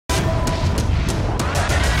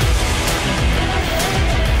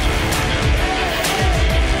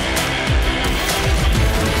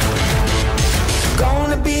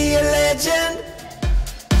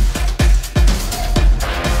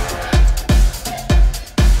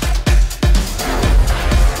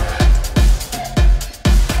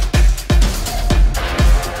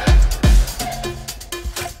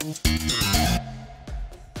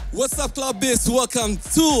Club Bass, welcome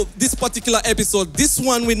to this particular episode. This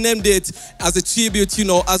one we named it as a tribute,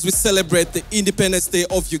 as we celebrate the Independence Day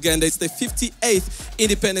of Uganda. It's the 58th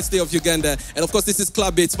Independence Day of Uganda. And of course, this is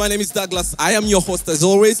Club Bass. My name is Douglas. I am your host as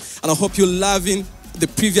always, and I hope you're loving the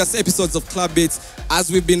previous episodes of Club Beats as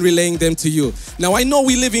we've been relaying them to you. Now, I know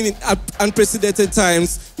we live in unprecedented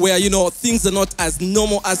times where, things are not as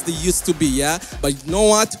normal as they used to be, yeah? But you know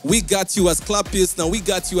what? We got you as Club Beats. Now, we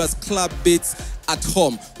got you as Club Beats at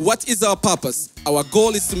home. What is our purpose? Our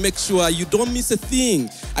goal is to make sure you don't miss a thing.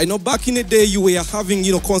 I know back in the day you were having,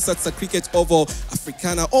 concerts at Cricket Oval,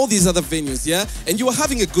 Africana, all these other venues, yeah? And you were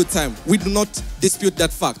having a good time. We do not dispute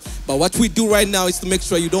that fact. But what we do right now is to make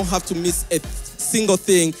sure you don't have to miss a single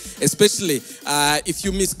thing, especially if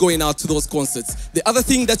you miss going out to those concerts. The other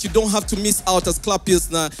thing that you don't have to miss out as Club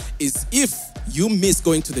Pilsner is if you miss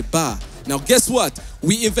going to the bar. Now, guess what?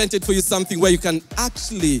 We invented for you something where you can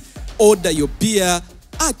actually order your beer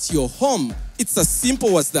at your home. It's as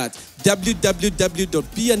simple as that.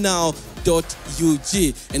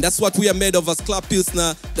 www.beernow.ug. And that's what we are made of as Club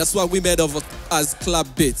Pilsner. That's what we're made of as Club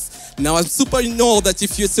Beats. Now, I'm super know that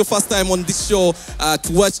if it's your first time on this show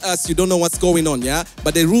to watch us, you don't know what's going on, yeah?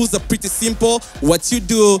 But the rules are pretty simple. What you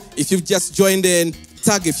do, if you've just joined in,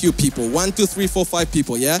 tag a few people. 1, 2, 3, 4, 5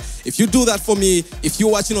 people, yeah? If you do that for me, if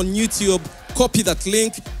you're watching on YouTube, copy that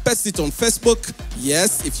link, paste it on Facebook.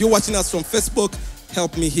 Yes, if you're watching us from Facebook,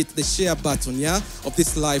 help me hit the share button, yeah, of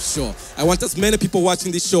this live show. I want as many people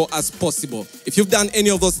watching this show as possible. If you've done any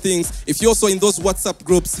of those things, if you're also in those WhatsApp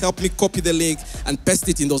groups, help me copy the link and paste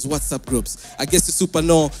it in those WhatsApp groups. I guess you super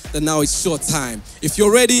know that now it's show time. If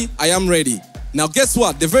you're ready, I am ready. Now, guess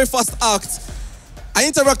what? The very first act, I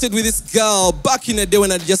interacted with this girl back in the day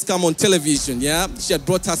when I just come on television, yeah? She had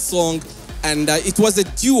brought her song, and it was a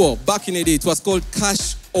duo back in the day. It was called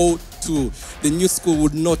Cash O2. The new school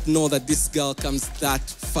would not know that this girl comes that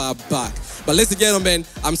far back. But ladies and gentlemen,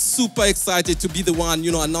 I'm super excited to be the one,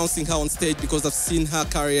 announcing her on stage because I've seen her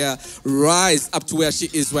career rise up to where she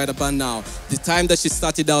is right about now. The time that she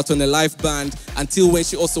started out on a live band until when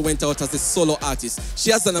she also went out as a solo artist. She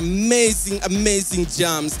has an amazing, amazing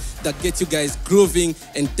jams that get you guys grooving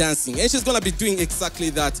and dancing. And she's going to be doing exactly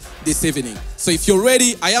that this evening. So if you're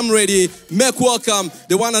ready, I am ready. Make welcome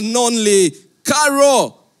the one and only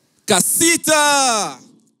Karole Kasita.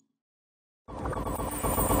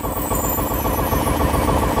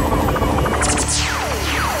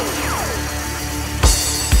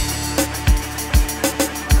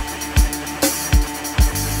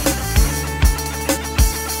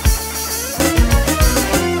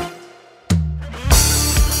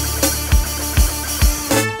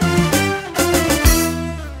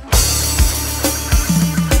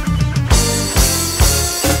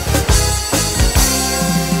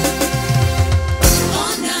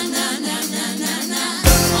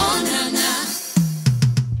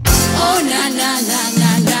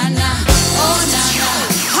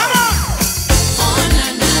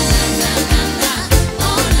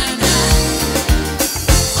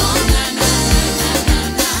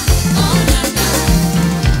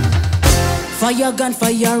 Fire gun,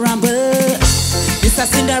 fire rumble. This a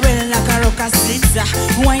Cinderella, Karole Kasita.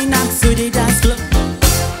 Wine up to the dance floor.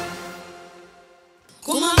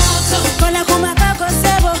 Kumamoto, kola kumakago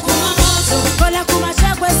sebo. Kumamoto, kola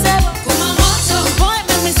kumachakwe sebo. Kumamoto, boy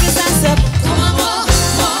make me see sebo. Kumamoto,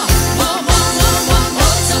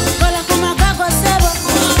 kola kumakago sebo.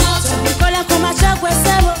 Kumamoto, kola kumachakwe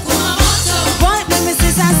sebo. Kumamoto, boy make me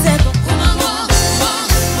see sebo.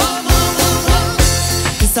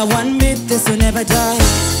 It's a one bit, this will never die.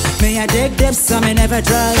 May I dig depths, so may never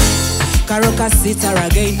dry. Karole Kasita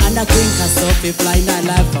again, and the king can stop it flying that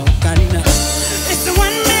life out. It's the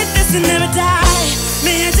one bit, this will never die.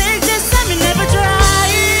 May I dig depths, so may never dry.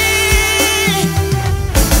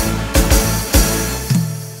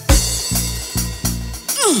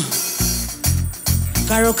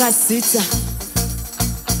 Karole Kasita.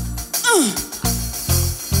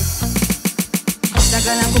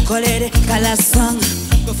 Sakana kukolere kala song.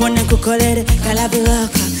 Kufone kukolere kala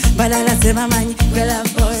bloka. Balala sema mani kala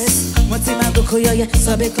voice. Motima kukuyoye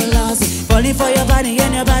sobe kolosi. Falling for your body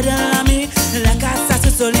and your body on me. La casa su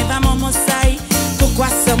soliva momosai.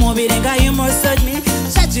 Kukwasa mobirenga you massage me.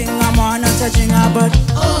 Charging a man, not charging a bird.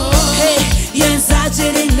 Hey, yensa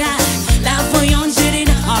chirina. La voyon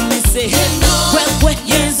chirina. I me say, we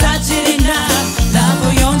yensa chirina. La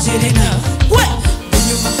voyon chirina. We,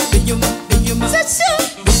 binyuma.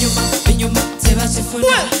 Binyuma, seva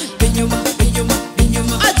chifuna. Binyuma,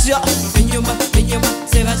 aja. Binyuma,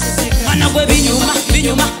 seva chiseka. Anagwe binyuma,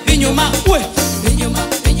 we. Binyuma,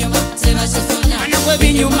 seva chifuna. Anagwe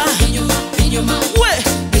binyuma, we.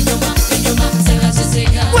 Binyuma, seva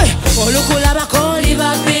chiseka. We,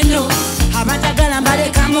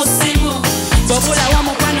 musimu bobula wa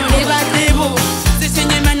mukwano libadibu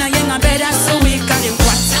sisinyemana yenga beda suwika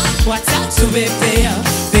nkwata tubepeya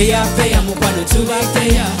peya mukwano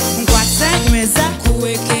tubepeya nkwata nyweza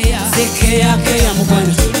kuwekea zekeya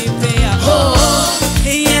mukwano tulipeya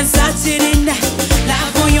yensachirina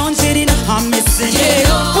lavu yonjirina I'm missing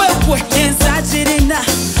wewe yensachirina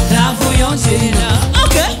lavu yonjirina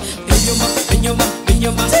okay binyoma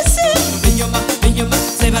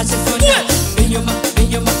seba chifuna binyoma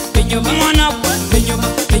mwana binyoma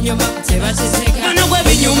seba chiseka mwana we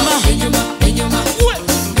binyoma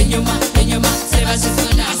seba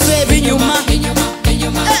chifuna say binyoma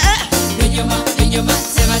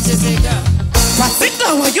seba chiseka Patika,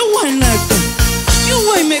 why you want like that? You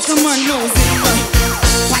ain't make a man lose it, man.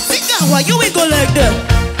 Patika, why you ain't go like that?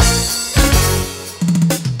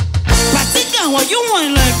 Patika, why you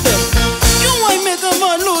want like that? You ain't make a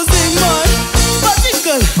man lose it, man.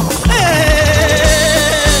 Patika,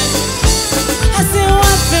 hey. I say,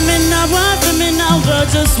 want for me now, girl,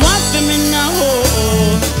 just want for me now, oh.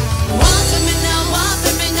 Want for me now,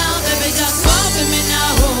 baby, just want for me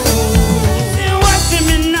now, oh. Say, want for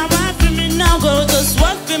me now, girl, just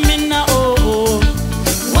want for me now, oh.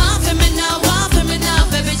 Want for me now,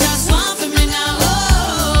 baby, just want for me now,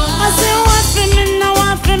 oh. I say, want for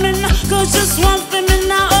me now, girl, just want for me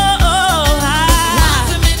now, oh. Want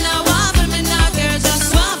for me now, girl,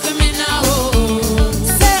 just want for me now, oh.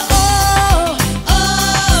 Say, oh,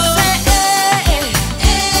 say,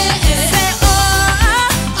 say,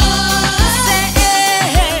 oh, say,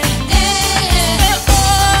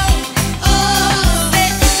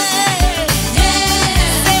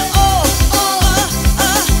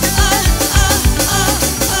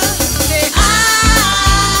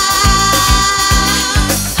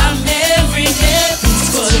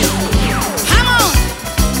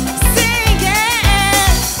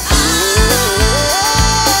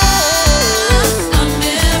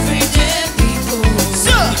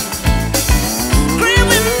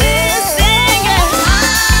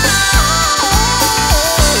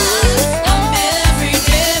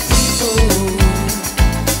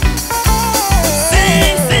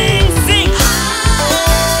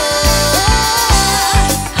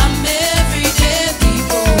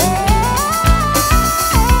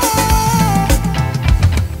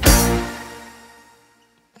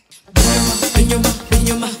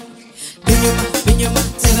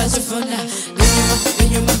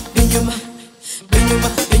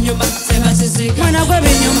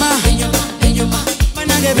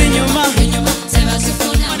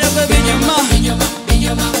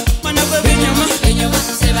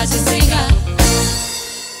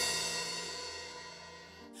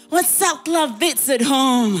 What's up, Club Bits at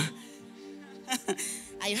home?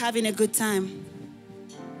 Are you having a good time?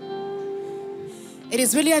 It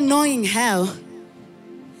is really annoying how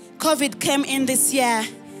COVID came in this year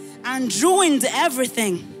and ruined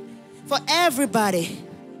everything for everybody.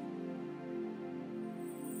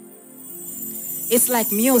 It's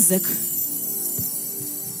like music.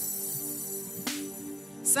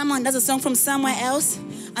 Someone does a song from somewhere else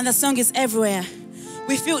and the song is everywhere.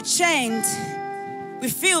 We feel chained. We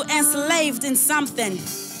feel enslaved in something.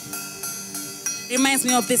 Reminds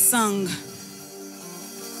me of this song.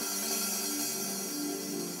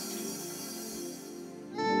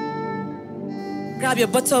 Grab your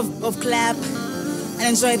bottle of clap and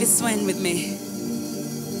enjoy this one with me.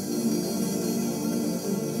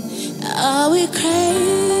 Are we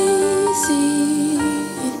crazy?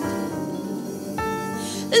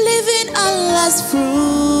 Living our lives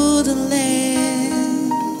through the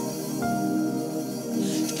land,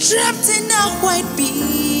 trapped in a white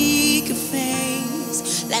big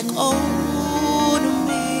face, like old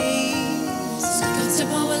maids. So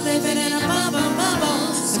comfortable we're living in a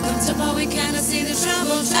bubble. So comfortable we cannot see the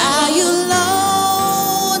trouble. Are you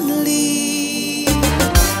lonely?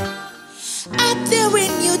 Up there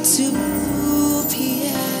in utopia,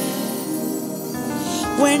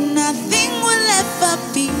 where nothing will ever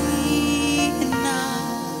be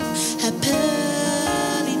enough,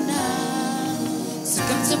 happily now. So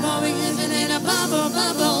comfortable we living in a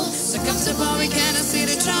bubble. So comfortable we cannot see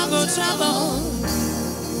the trouble.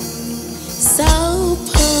 So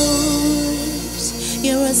pose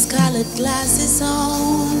your rose-colored glasses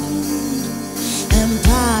on and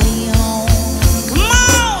party on. Come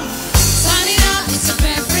on! Turn it up, it's your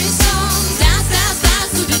favorite song. Dance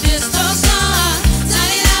to the distortion. Turn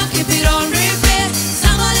it up, keep it on repeat.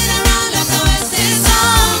 Somebody around like a wasted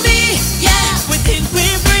zombie. Yeah, we think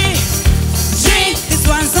we're free. Drink, this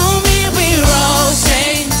one's on me. We roll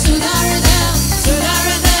straight to the rhythm, to the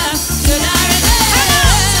rhythm, to the rhythm.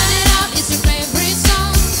 Turn it up, it's your favorite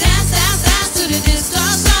song. Dance to the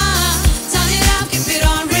distortion.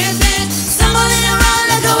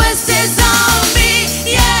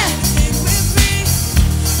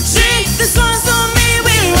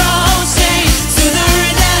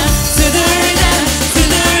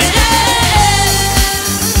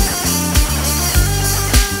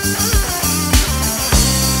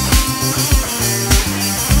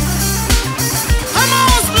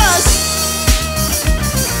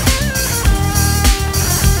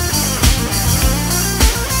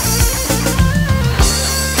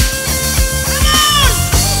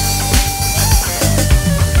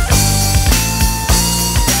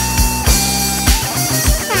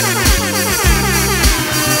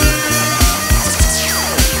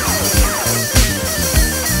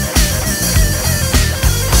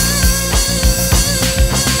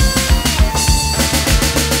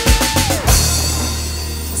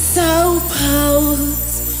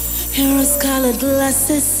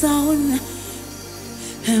 glasses on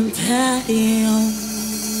and patio.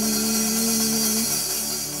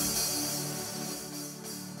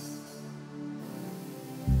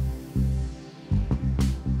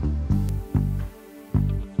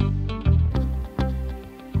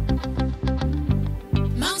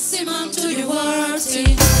 Maximum to the world,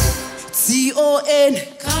 T-O-N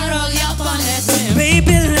Karole Kasita.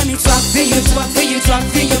 Baby, let me talk for you, talk for you, talk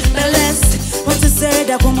for you. The last, what to say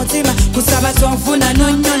that kumutima kusaba tonfuna no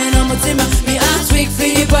nyone no mutima. Me ask week for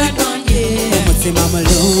you, but on yeah. Mutima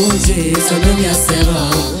malunji, so no me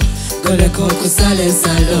aseba. Gole koko sale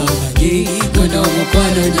salo, magi kuno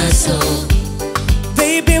mukwano naso.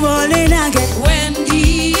 Baby, rolling again.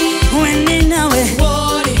 Wendy, Wendy nawe,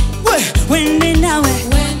 Wally, Wendy nawe,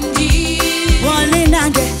 Wendy, rolling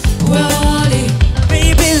again. Wally.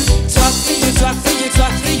 Baby, talk for you, talk for you,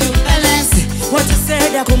 talk for you. Balance, what you say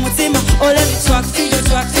that kumutima. Oh, let me talk for you,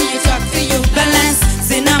 talk for you, talk for you. Balance,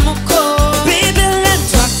 sinamoko. Baby, let me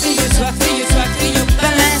talk for you, talk for you, talk for you.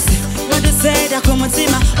 Balance, what you say that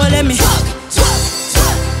kumutima. Oh, let me Talk.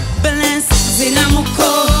 balance, sinamoko.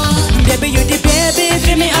 Baby, you the baby,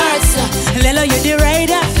 feel me heart. Lelo, you the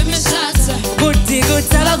rider. Give me shots. Good,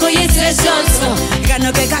 tabago, you say shots.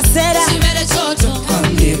 Gano que casera. She made a total.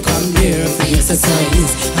 Come here for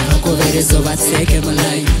exercise. Akakovere so bateke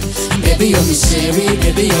malai. Baby, you're me sherry,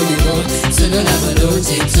 baby, you're me gold. So no love alone,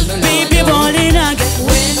 so no love. Baby, balling again.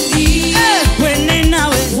 Wendy, Wendy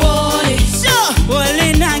nawe, Wally, sure.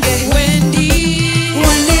 Balling again. Wendy,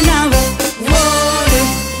 Wendy nawe, Wally.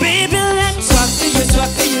 baby, let me talk for you, talk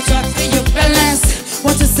for you, talk for you. Balance,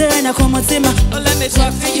 what you say na kumutima. Oh, let me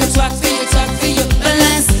talk for you, talk for you, talk for you.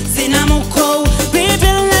 Balance, sinamuko. Baby,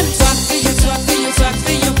 let me talk for you, talk for you, talk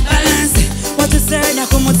for you. Balance, what you say na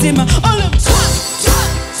kumutima. Oh, let me talk.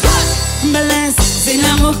 Balance,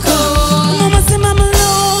 sinamuko. Mama sema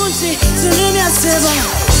mlonji, tunu mya seba.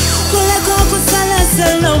 Kule koko sala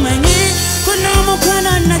selo mengi, kuna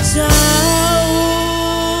mukwana na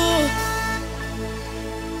chao.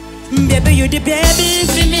 Baby, you the baby,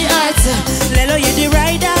 feel me heart. Lelo, you the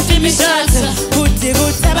rider, feel me short. Good,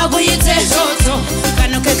 tabago, you take short.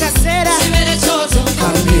 Kano ke kasera. She made a total.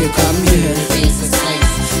 Come here, exercise.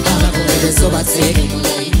 Akakovere so bateke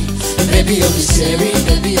malai. Baby, you're me sherry,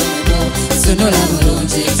 baby, you're me gold. So no love alone,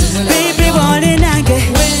 so no love. Baby, rolling again.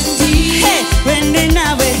 Wendy, Hey, Wendy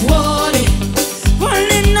nawe, Wally,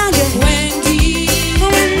 rolling again. Wendy,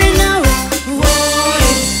 Wendy nawe,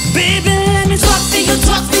 Wally. baby, let me talk for you,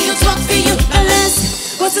 talk for you, talk for you.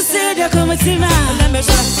 Balance, what you say that come to me? Let me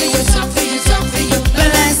talk for you, talk for you, talk for you.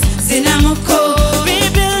 Balance, sinamuko.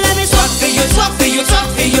 Baby, let me talk for you, talk for you, talk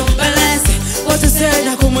for you. Balance, what you say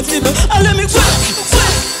that come to me? Let me talk.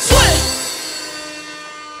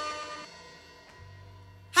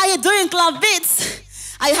 How you doing, Club Beats?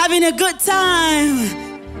 Are you having a good time?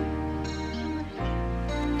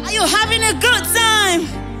 Are you having a good time?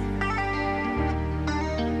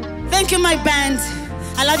 Thank you, my band.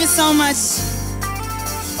 I love you so much.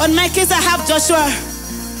 On my keys, I have Joshua.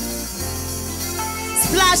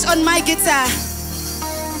 Splash on my guitar.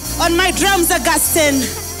 On my drums, Augustine.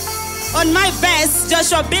 On my bass,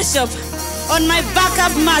 Joshua Bishop. On my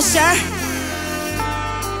backup, Marsha.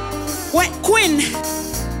 Queen,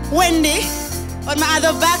 Wendy. On my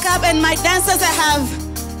other backup and my dancers, I have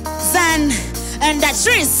Zan and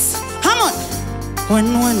Datrice. Come on.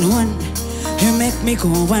 111. You make me go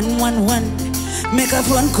 111. Make a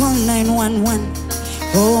phone call 911.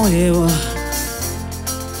 Oh, yeah.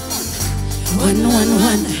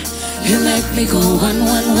 111. You make me go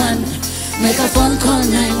 111. Make a phone call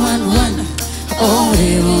 911. Oh,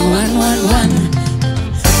 yeah. 111.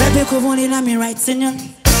 Baby, kuvuli na mi right signal.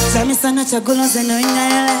 Tami sana chagulo zeno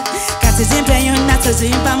inyayele. Kati jimpe yon nato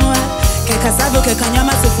jimpa mwa. Keka sabu keka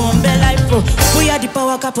nyama sufumbe life. We are the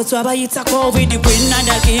power couple to aba yitako with the queen and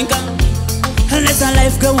the king. Let our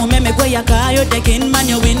life go on, me go ya kayo the king. Man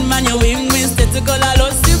you win, win. Stay to go la lo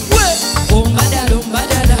si we.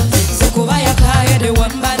 Umbadala, Sekuba ya kaya de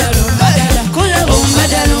wambadala, umbadala,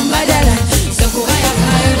 Umbadala.